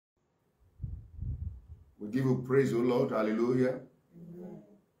We give you praise, O Lord. Hallelujah.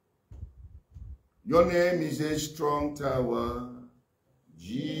 Your name is a strong tower,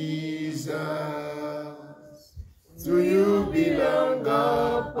 Jesus. To you belong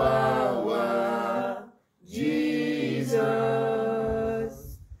all power, Jesus.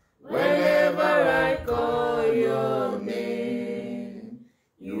 Whenever I call your name,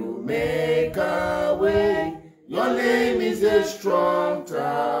 you make a way. Your name is a strong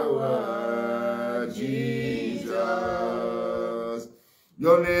tower, Jesus.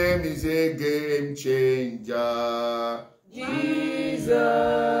 Your name is a game changer, Jesus.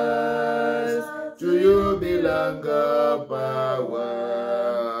 To you belong all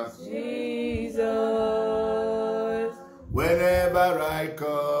power, Jesus. Whenever I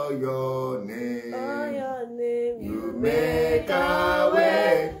call your name, you make a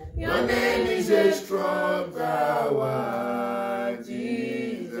way. Your name is a strong tower,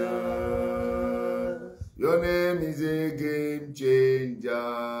 Jesus. Your name is a game changer,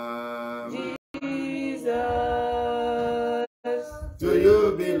 Jesus. To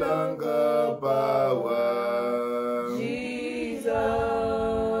you belong all power, Jesus.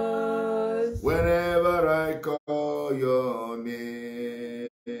 Whenever I call your name,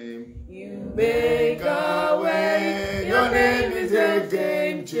 you make a way. Your name is a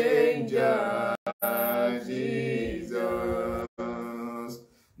game changer, Jesus.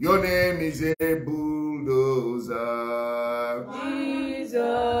 Your name is a bulldozer, Jesus.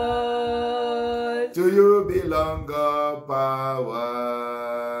 To you belong all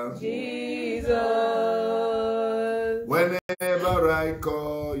power, Jesus. Whenever I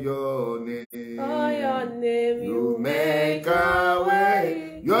call your name, you make a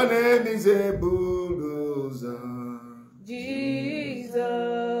way. Your name is a bulldozer, Jesus.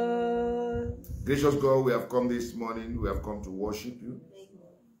 Gracious God, we have come this morning. We have come to worship you.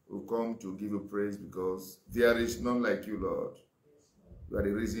 We've come to give you praise because there is none like you, Lord. You are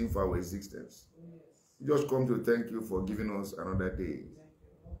the reason for our existence. We just come to thank you for giving us another day.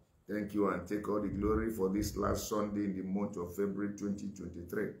 Thank you and take all the glory for this last Sunday in the month of February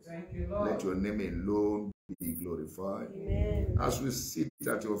 2023. Thank you, Lord. Let your name alone be glorified. Amen. As we sit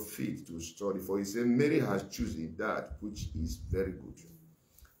at your feet to study, for you say Mary has chosen that which is very good.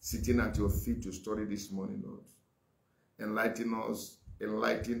 Sitting at your feet to study this morning, Lord. Enlighten us,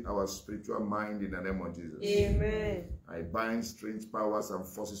 enlighten our spiritual mind in the name of Jesus. Amen. I bind strange powers and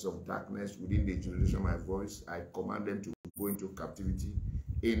forces of darkness within the generation of my voice. I command them to go into captivity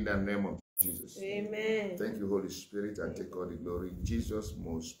in the name of Jesus. Amen. Thank you, Holy Spirit, and take all the glory. In Jesus'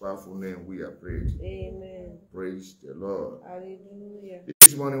 most powerful name we are prayed. Amen. Praise the Lord. Hallelujah.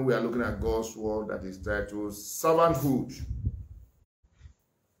 This morning we are looking at God's word that is titled Servanthood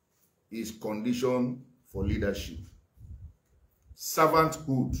is Condition for Leadership.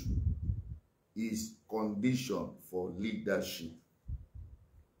 Servanthood is condition for leadership.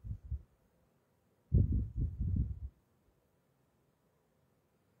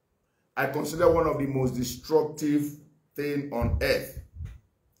 I consider one of the most destructive things on earth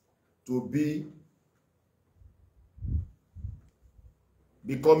to be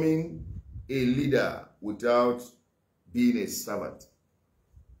becoming a leader without being a servant.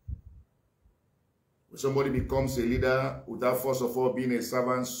 When somebody becomes a leader without first of all being a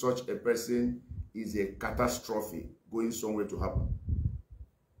servant, such a person is a catastrophe going somewhere to happen.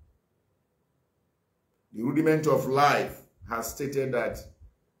 The rudiment of life has stated that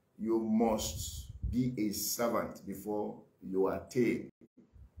you must be a servant before you attain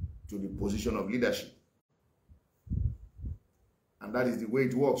to the position of leadership. And that is the way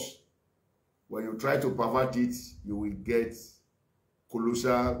it works. When you try to pervert it, you will get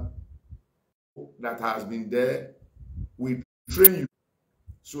colossal that has been there. We train you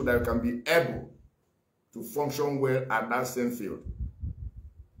so that you can be able to function well at that same field.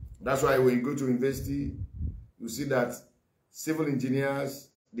 That's why when you go to university, you see that civil engineers,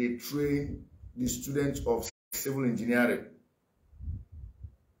 they train the students of civil engineering.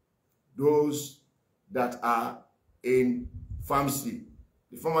 Those that are in pharmacy,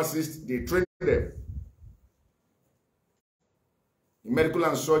 the pharmacists, they train them. In medical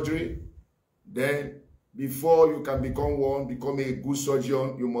and surgery, then before you can become a good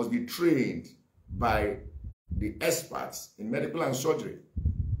surgeon, you must be trained by the experts in medical and surgery.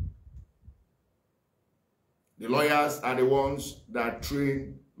 The lawyers are the ones that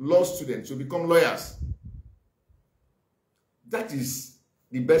train law students to become lawyers. That is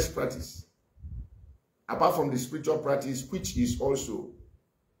the best practice. Apart from the spiritual practice, which is also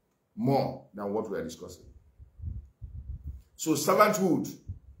more than what we are discussing. So servanthood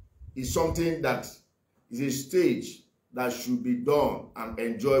is something that is a stage that should be done and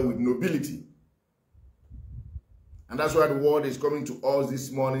enjoyed with nobility. And that's why the word is coming to us this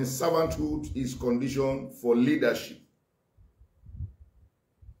morning. Servanthood is condition for leadership.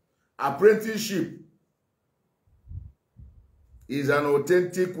 Apprenticeship is an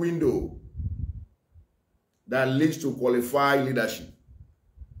authentic window that leads to qualified leadership.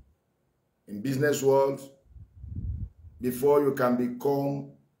 In business world, before you can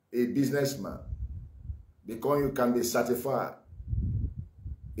become a businessman, before you can be certified,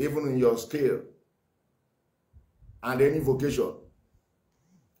 even in your skill and any vocation,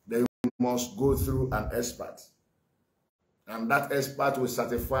 then you must go through an expert. And that expert will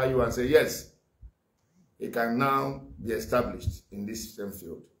certify you and say, yes, it can now be established in this same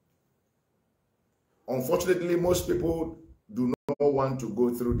field. Unfortunately, most people do not want to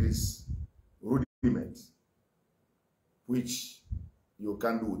go through this rudiment, which you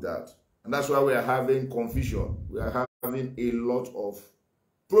can do without. And that's why we are having confusion. We are having a lot of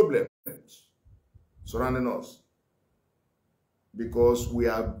problems surrounding us because we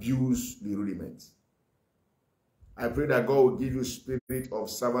abuse the rudiment. I pray that God will give you spirit of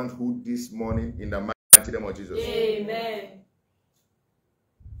servanthood this morning in the mighty name of Jesus. Amen.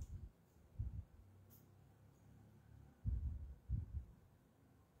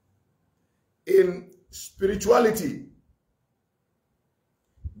 In spirituality,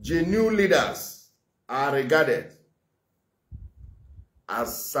 genuine leaders are regarded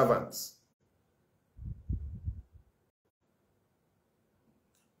as servants.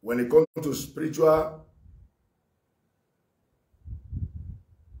 When it comes to spiritual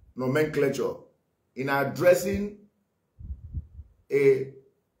nomenclature, in addressing a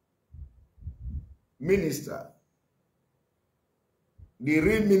minister, the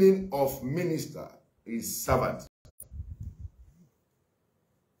real meaning of minister is servant.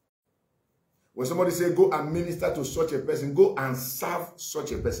 When somebody says, go and minister to such a person, go and serve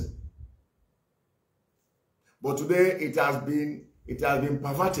such a person. But today it has been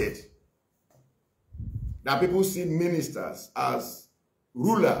perverted that people see ministers as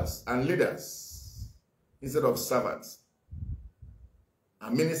rulers and leaders instead of servants.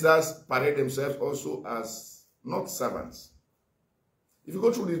 And ministers parade themselves also as not servants. If you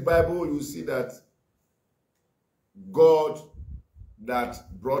go through this Bible, you see that God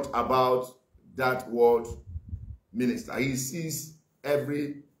that brought about that word minister, he sees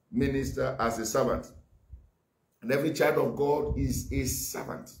every minister as a servant. And every child of God is a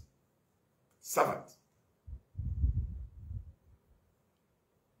servant. Servant.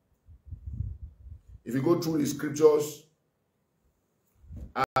 If you go through the scriptures,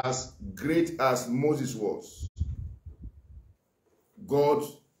 as great as Moses was, God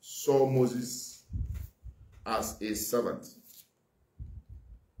saw Moses as a servant.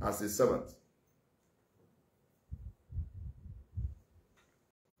 As a servant.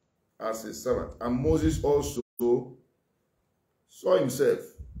 As a servant. And Moses also saw himself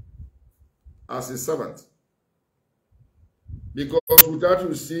as a servant. Because without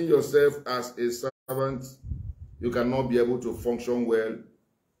you seeing yourself as a servant, you cannot be able to function well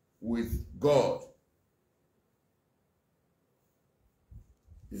with God.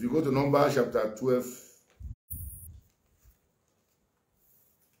 If you go to Numbers chapter 12,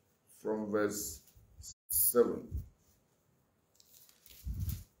 from verse 7.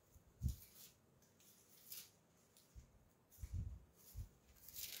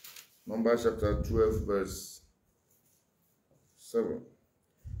 Numbers chapter 12, verse 7.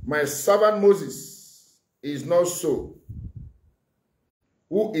 My servant Moses is not so,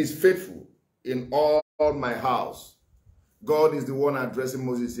 who is faithful in all my house. God is the one addressing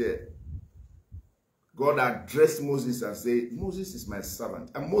Moses here. God addressed Moses and said, Moses is my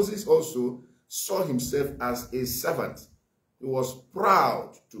servant. And Moses also saw himself as a servant. He was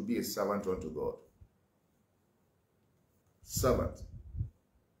proud to be a servant unto God. Servant.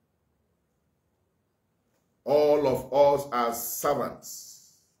 All of us are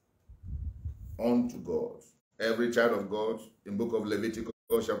servants unto God. Every child of God, in book of Leviticus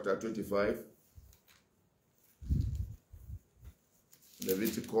chapter 25,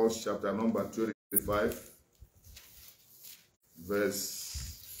 Leviticus chapter number 25,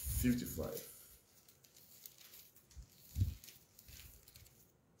 verse 55.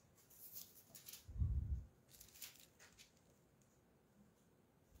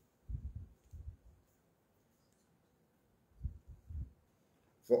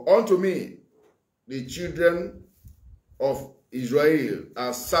 For unto me the children of Israel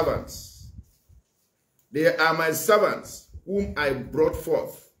are servants. They are my servants, whom I brought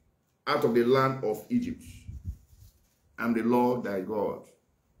forth out of the land of Egypt. I am the Lord thy God.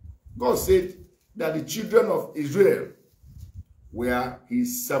 God said that the children of Israel were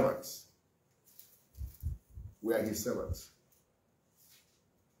his servants. We are his servants.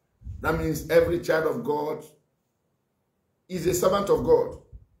 That means every child of God is a servant of God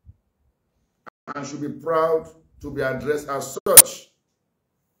and should be proud to be addressed as such.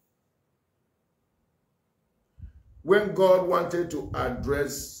 When God wanted to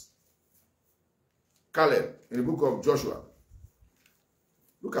address Caleb in the book of Joshua,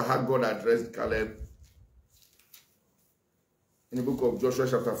 look at how God addressed Caleb in the book of Joshua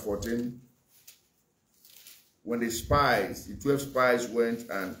chapter 14. When the 12 spies went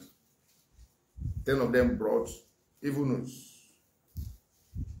and 10 of them brought evil news.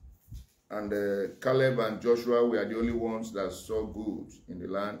 And Caleb and Joshua were the only ones that saw good in the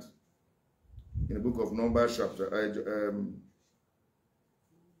land. In the book of Numbers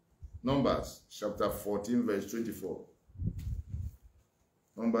chapter 14 verse 24.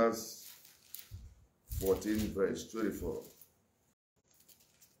 Numbers 14 verse 24.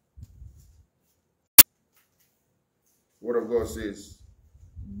 Word of God says,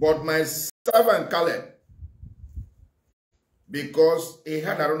 but my servant Caleb, because he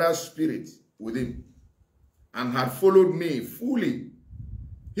had another spirit with him and had followed me fully,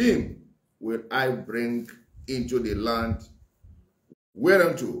 him will I bring into the land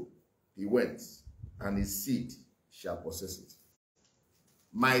whereunto he went, and his seed shall possess it.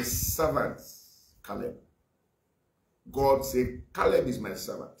 My servant Caleb. God said, Caleb is my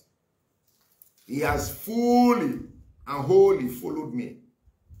servant. He has fully and wholly followed me.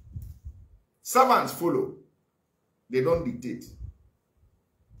 Servants follow. They don't dictate.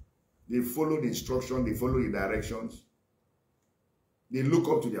 They follow the instruction. They follow the directions. They look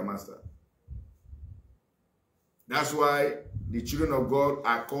up to their master. That's why the children of God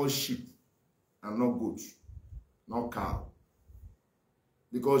are called sheep and not goats, not cow.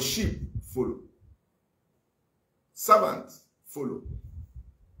 Because sheep follow. Servants follow.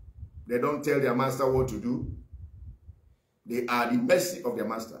 They don't tell their master what to do. They are the mercy of their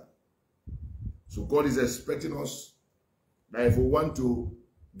master. So God is expecting us that if we want to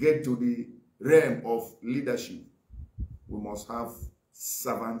get to the realm of leadership, we must have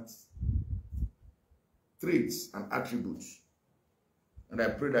servant traits and attributes. And I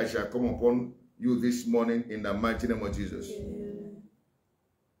pray that shall come upon you this morning in the mighty name of Jesus. Yeah.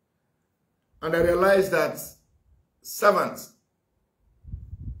 And I realize that servant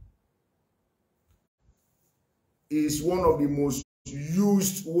is one of the most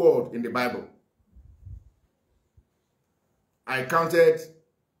used words in the Bible. I counted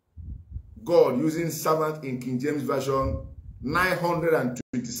God using servant in King James Version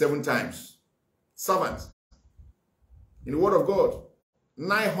 927 times. Servant. In the Word of God,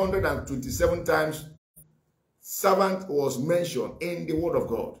 927 times servant was mentioned in the Word of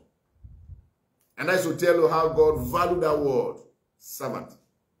God. And I should tell you how God valued that word, servant.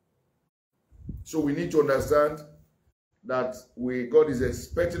 So we need to understand that God is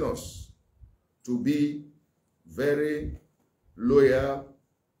expecting us to be very loyal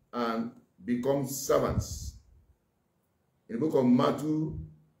and become servants. In the book of Matthew,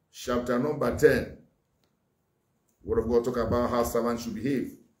 chapter number 10, Word of God talk about how servants should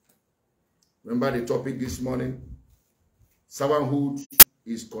behave. Remember the topic this morning? Servanthood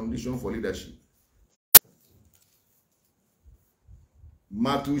is condition for leadership.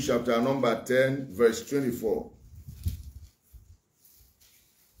 Matthew chapter number 10, verse 24.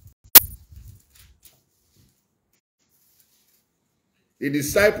 The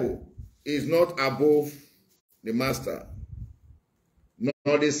disciple is not above the master,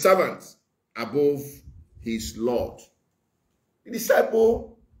 nor the servant above his Lord. The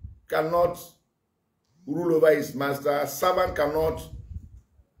disciple cannot rule over his master. Servant cannot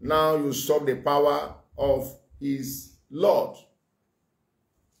now usurp the power of his Lord.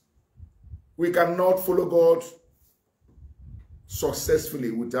 We cannot follow God successfully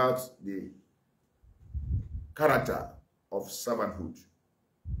without the character of servanthood.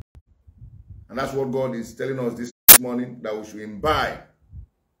 And that's what God is telling us this morning, that we should imbibe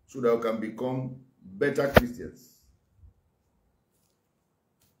so that we can become better Christians.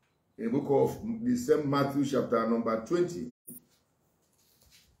 In the book of the same Matthew chapter number 20.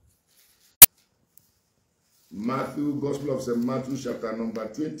 Matthew, Gospel of St. Matthew chapter number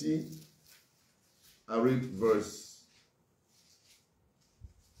 20. I read verse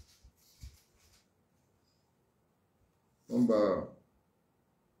number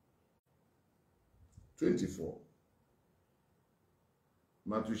 24.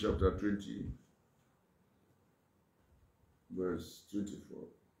 Matthew chapter 20, verse 24.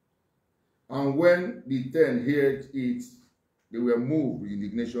 And when the 10 heard it, they were moved with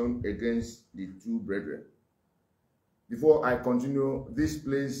indignation against the two brethren. Before I continue, this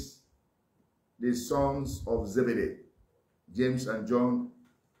place the sons of Zebedee, James and John,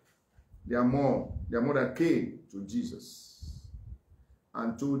 their mother came to Jesus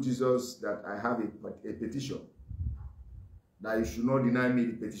and told Jesus that I have a petition, that you should not deny me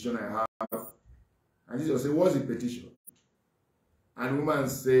the petition I have. And Jesus said, what's the petition? And the woman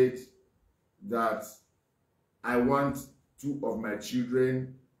said that I want 2 of my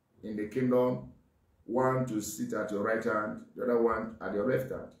children in the kingdom, one to sit at your right hand, the other one at your left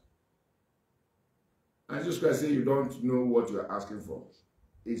hand. And Jesus Christ said, you don't know what you are asking for.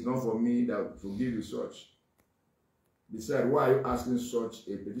 It's not for me that to give you such. Besides, why are you asking such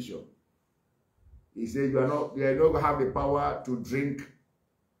a petition? He said, you are not have the power to drink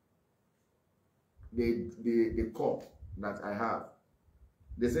the cup that I have.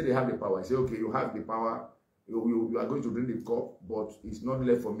 They said they have the power. I say, okay, you have the power. You are going to drink the cup, but it's not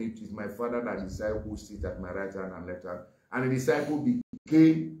left for me. It is my Father that decides who sits at my right hand and left hand. And the disciple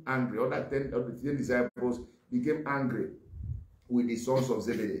became angry. All the 10 disciples became angry with the sons of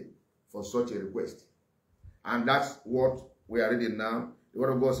Zebedee for such a request. And that's what we are reading now. The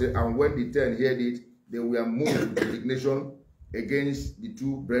word of God says, and when the 10 heard it, they were moved with indignation against the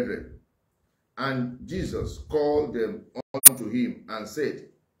 2 brethren. And Jesus called them unto him and said,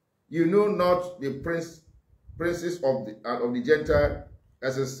 you know not the princes of the Gentile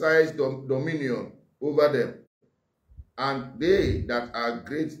exercise dominion over them, and they that are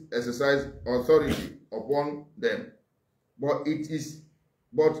great exercise authority upon them. But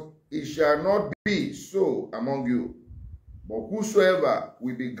it shall not be so among you. But whosoever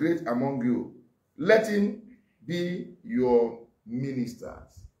will be great among you, let him be your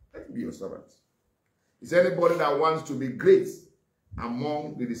ministers. Let him be your servants. Is anybody that wants to be great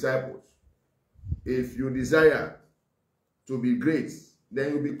among the disciples? If you desire to be great,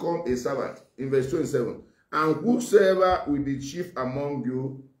 then you become a servant. In verse 27, and whosoever will be chief among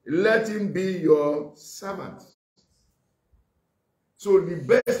you, let him be your servant. So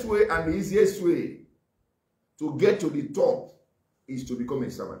the best way and the easiest way to get to the top is to become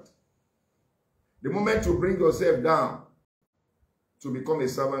a servant. The moment you bring yourself down to become a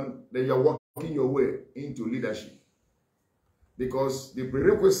servant, then you're walking your way into leadership. Because the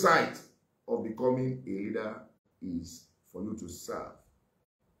prerequisite of becoming a leader is for you to serve.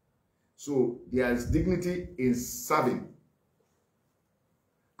 So there is dignity in serving.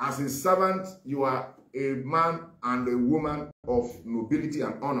 As a servant, you are a man and a woman of nobility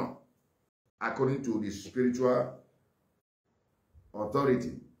and honor, according to the spiritual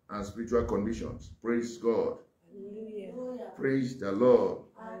authority and spiritual conditions. Praise God. Hallelujah. Praise the Lord.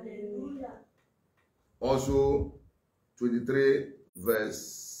 Hallelujah. Also, 23 verse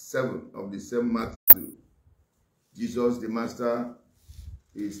 7 of the same Matthew. Jesus, the Master,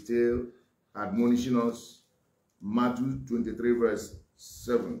 is still admonishing us. Matthew 23 verse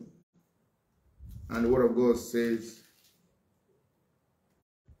 7. And the word of God says,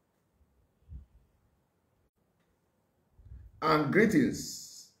 and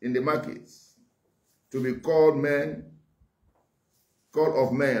greetings in the markets, to be called of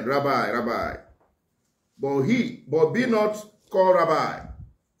men, Rabbi, Rabbi. But be not called Rabbi,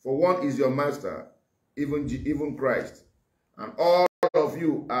 for one is your master, even Christ. And all of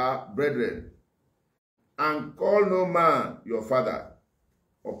you are brethren. And call no man your father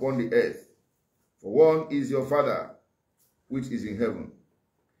upon the earth, for one is your Father, which is in heaven.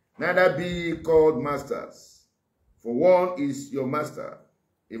 Neither be ye called masters, for one is your master,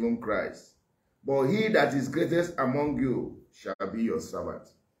 even Christ. But he that is greatest among you shall be your servant.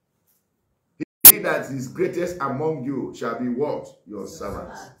 He that is greatest among you shall be what? Your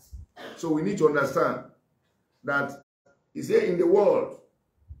servant. So we need to understand that he said in the world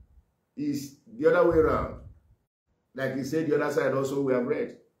is the other way around. Like he said, the other side also we have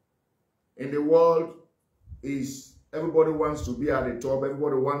read. In the world is everybody wants to be at the top.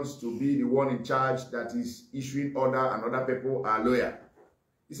 Everybody wants to be the one in charge that is issuing order, and other people are loyal.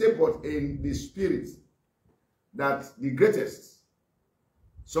 He said, but in the spirit, that the greatest,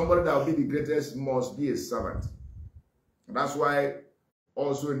 somebody that will be the greatest must be a servant. And that's why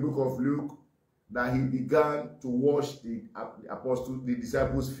also in the book of Luke, that he began to wash the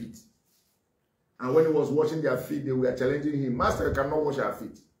disciples' feet. And when he was washing their feet, they were challenging him, Master, you cannot wash our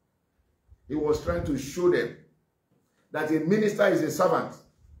feet. He was trying to show them that a minister is a servant.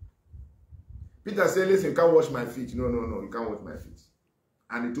 Peter said, listen, you can't wash my feet. No, you can't wash my feet.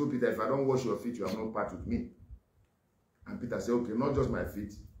 And he told Peter, if I don't wash your feet, you have no part with me. And Peter said, okay, not just my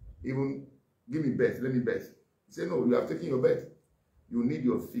feet. Even give me bath, let me bath. He said, no, you have taken your bath. You need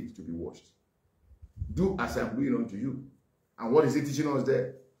your feet to be washed. Do as I'm doing unto you. And what is he teaching us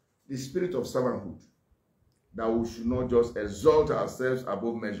there? The spirit of servanthood. That we should not just exalt ourselves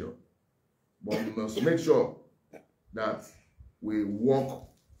above measure. But we must make sure that we walk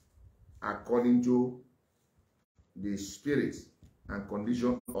according to the spirit and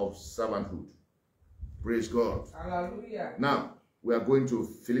condition of servanthood. Praise God. Hallelujah. Now, we are going to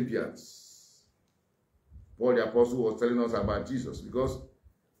Philippians. Paul the Apostle was telling us about Jesus, because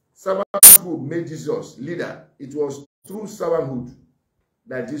servanthood made Jesus leader. It was through servanthood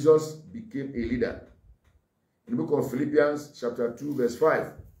that Jesus became a leader. In the book of Philippians chapter 2 verse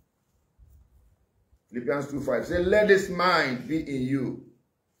 5. Philippians 2:5 says, let this mind be in you,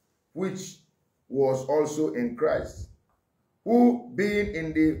 which was also in Christ, who being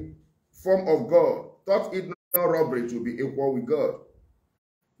in the form of God, thought it not robbery to be equal with God,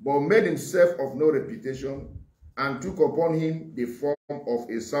 but made himself of no reputation, and took upon him the form of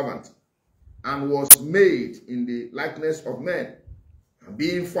a servant, and was made in the likeness of men. And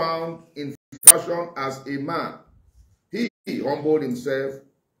being found in fashion as a man, he humbled himself,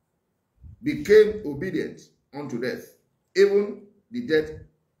 became obedient unto death, even the death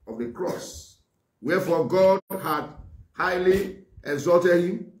of the cross. Wherefore God had highly exalted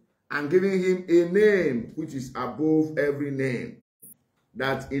him, and given him a name which is above every name,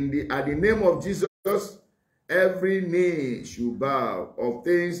 that at the name of Jesus every knee should bow, of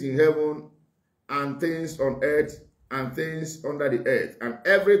things in heaven and things on earth and things under the earth, and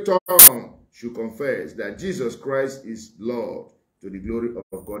every tongue should confess that Jesus Christ is Lord, to the glory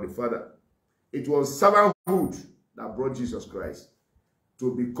of God the Father. It was servanthood that brought Jesus Christ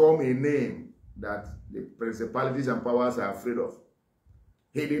to become a name that the principalities and powers are afraid of.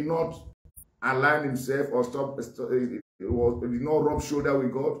 He did not align himself or he did not rub shoulder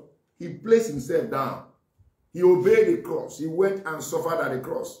with God. He placed himself down. He obeyed the cross. He went and suffered at the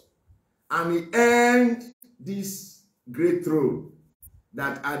cross. And he earned this great throne,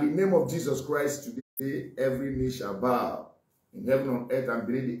 that at the name of Jesus Christ today, every knee shall bow, in heaven, on earth, and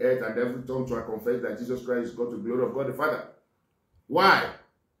beneath the earth, and every tongue shall confess that Jesus Christ is God, to the glory of God the Father. Why?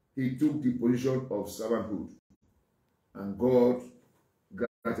 He took the position of servanthood, and God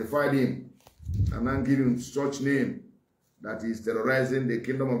gratified him and then gave him such name that is terrorizing the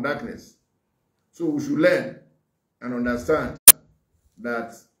kingdom of darkness. So we should learn and understand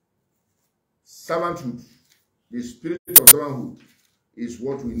that servanthood, the spirit of servanthood, is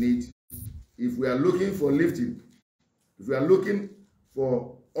what we need. If we are looking for lifting, if we are looking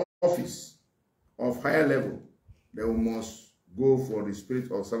for office of higher level, then we must go for the spirit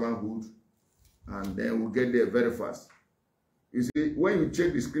of servanthood, and then we'll get there very fast. You see, when you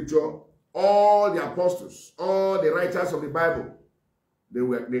check the scripture, all the apostles, all the writers of the Bible,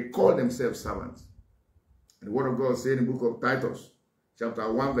 they call themselves servants. And the word of God says in the book of Titus,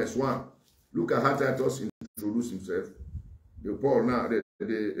 chapter 1, verse 1. Look at how Titus introduced himself.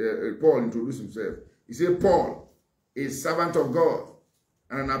 Paul introduced himself. He said, Paul, a servant of God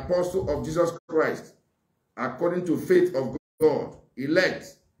and an apostle of Jesus Christ, according to faith of God,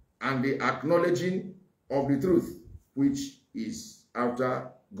 elect, and the acknowledging of the truth, which is after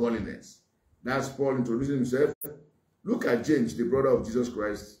godliness. That's Paul introducing himself. Look at James, the brother of Jesus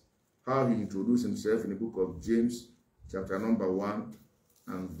Christ, how he introduced himself in the book of James, chapter number 1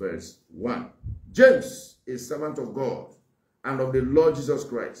 and verse 1. James, a servant of God and of the Lord Jesus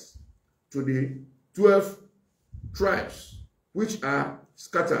Christ, to the 12 tribes which are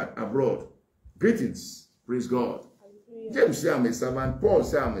scattered abroad. Greetings, praise God. Hallelujah. James said, I'm a servant. Paul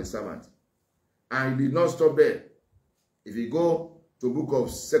said, I'm a servant. And he did not stop there. If you go to the book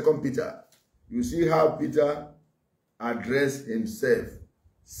of 2 Peter, you see how Peter addressed himself.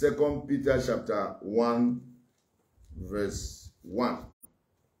 2 Peter chapter 1, verse 1.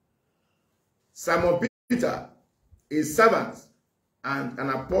 Simon Peter, a servant and an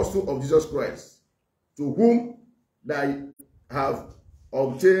apostle of Jesus Christ, to whom they have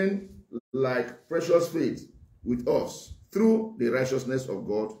obtained like precious faith with us through the righteousness of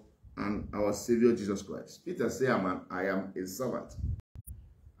God and our Savior Jesus Christ. Peter said, I am a servant.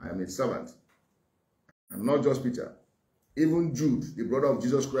 I am a servant. I'm not just Peter. Even Jude, the brother of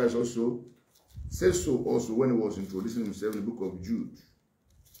Jesus Christ, also says so also when he was introducing himself in the book of Jude.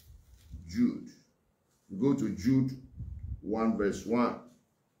 Jude. You go to Jude 1 verse 1.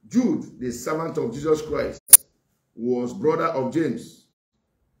 Jude, the servant of Jesus Christ, was brother of James,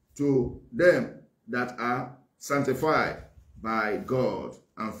 to them that are sanctified by God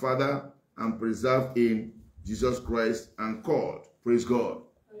and Father and preserved in Jesus Christ and called. Praise God.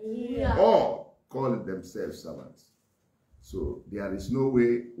 Hallelujah. All call themselves servants. So there is no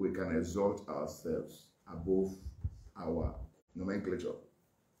way we can exalt ourselves above our nomenclature.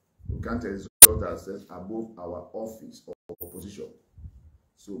 We can't exalt ourselves above our office or position.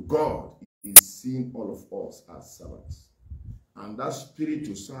 So God is seeing all of us as servants. And that spirit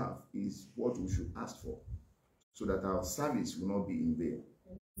to serve is what we should ask for, so that our service will not be in vain.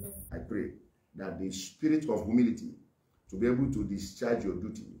 I pray that the spirit of humility to be able to discharge your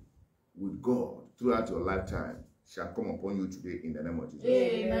duty with God throughout your lifetime shall come upon you today in the name of Jesus.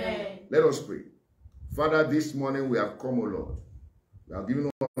 Amen. Let us pray. Father, this morning we have come, O Lord. You have given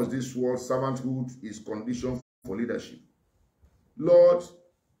us this word. Servanthood is condition for leadership. Lord,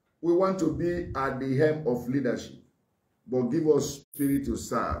 we want to be at the helm of leadership, but give us spirit to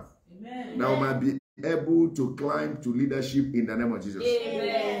serve. Amen. That we might be able to climb to leadership in the name of Jesus.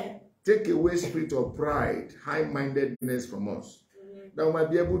 Amen. Take away spirit of pride, high-mindedness from us. That we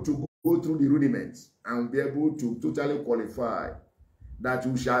might be able to go through the rudiments and be able to totally qualify, that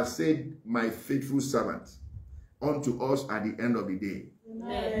we shall say, my faithful servant, unto us at the end of the day.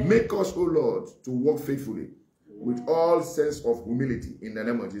 Amen. Make us, O Lord, to walk faithfully with all sense of humility in the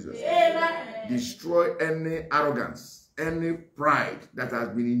name of Jesus. Amen. Destroy any arrogance, any pride that has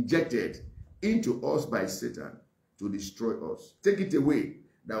been injected into us by Satan to destroy us. Take it away,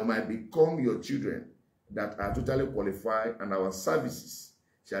 that we might become your children that are totally qualified, and our services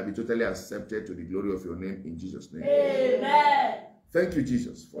shall be totally accepted to the glory of your name in Jesus' name. Amen. Thank you,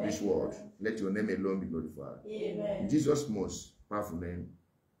 Jesus, for this word. Let your name alone be glorified. Amen. In Jesus' most powerful name,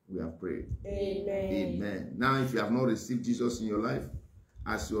 we have prayed. Amen. Amen. Now, if you have not received Jesus in your life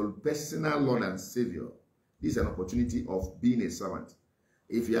as your personal Lord and Savior, this is an opportunity of being a servant.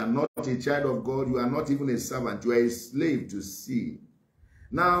 If you are not a child of God, you are not even a servant. You are a slave to sin.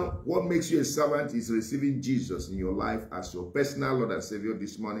 Now, what makes you a servant is receiving Jesus in your life as your personal Lord and Savior.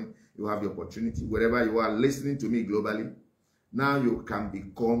 This morning, you have the opportunity, wherever you are listening to me globally, now you can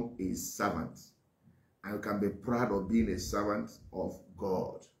become a servant. And you can be proud of being a servant of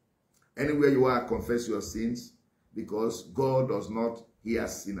God. Anywhere you are, confess your sins, because God does not hear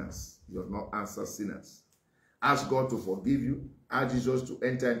sinners. He does not answer sinners. Ask God to forgive you. Ask Jesus to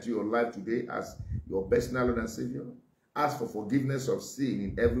enter into your life today as your personal Lord and Savior. Ask for forgiveness of sin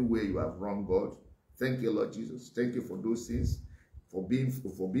in every way you have wronged God. Thank you, Lord Jesus. Thank you for those sins, for being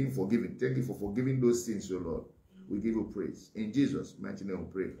forgiven. Thank you for forgiving those sins, O Lord. We give you praise. In Jesus' mighty name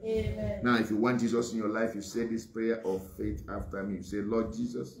we pray. Amen. Now, if you want Jesus in your life, you say this prayer of faith after me. You say, Lord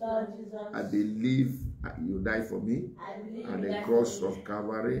Jesus, Lord Jesus, I believe you died for me I believe on you the died cross for me. of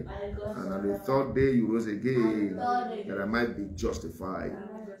Calvary, And the cross and of on the Calvary. third day you rose And again, the third day that I might be justified.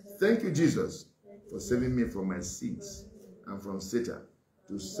 Amen. Thank you, Jesus, for saving me from my sins and from Satan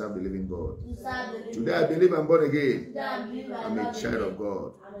to serve the living God. To serve the living Today I God. believe I'm born again. Today I believe I'm a child of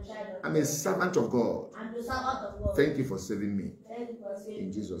God. I'm a child of I'm a servant of God. I'm the servant of God. Thank you for saving me. Thank you for saving In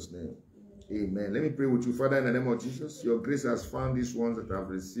me. Jesus' name. Amen. Let me pray with you. Father, in the name of Jesus, your grace has found these ones that have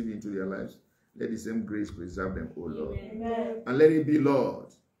received into their lives. Let the same grace preserve them, O Lord. Amen. And let it be, Lord,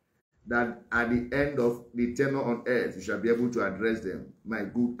 that at the end of the tenure on earth, you shall be able to address them, my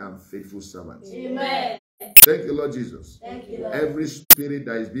good and faithful servants. Amen. Thank you, Lord Jesus. Thank you, Lord. Every spirit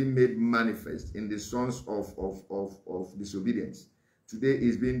that is being made manifest in the sons of disobedience, today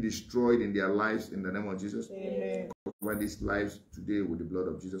is being destroyed in their lives in the name of Jesus. Amen. Cover these lives today with the blood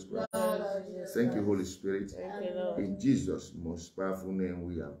of Jesus Christ. Lord Jesus Thank you, Christ. Holy Spirit. Thank you, Lord. In Jesus' most powerful name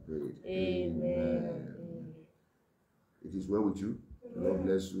we have prayed. Amen. It is well with you. The Lord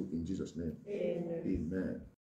bless you in Jesus' name. Amen. Amen.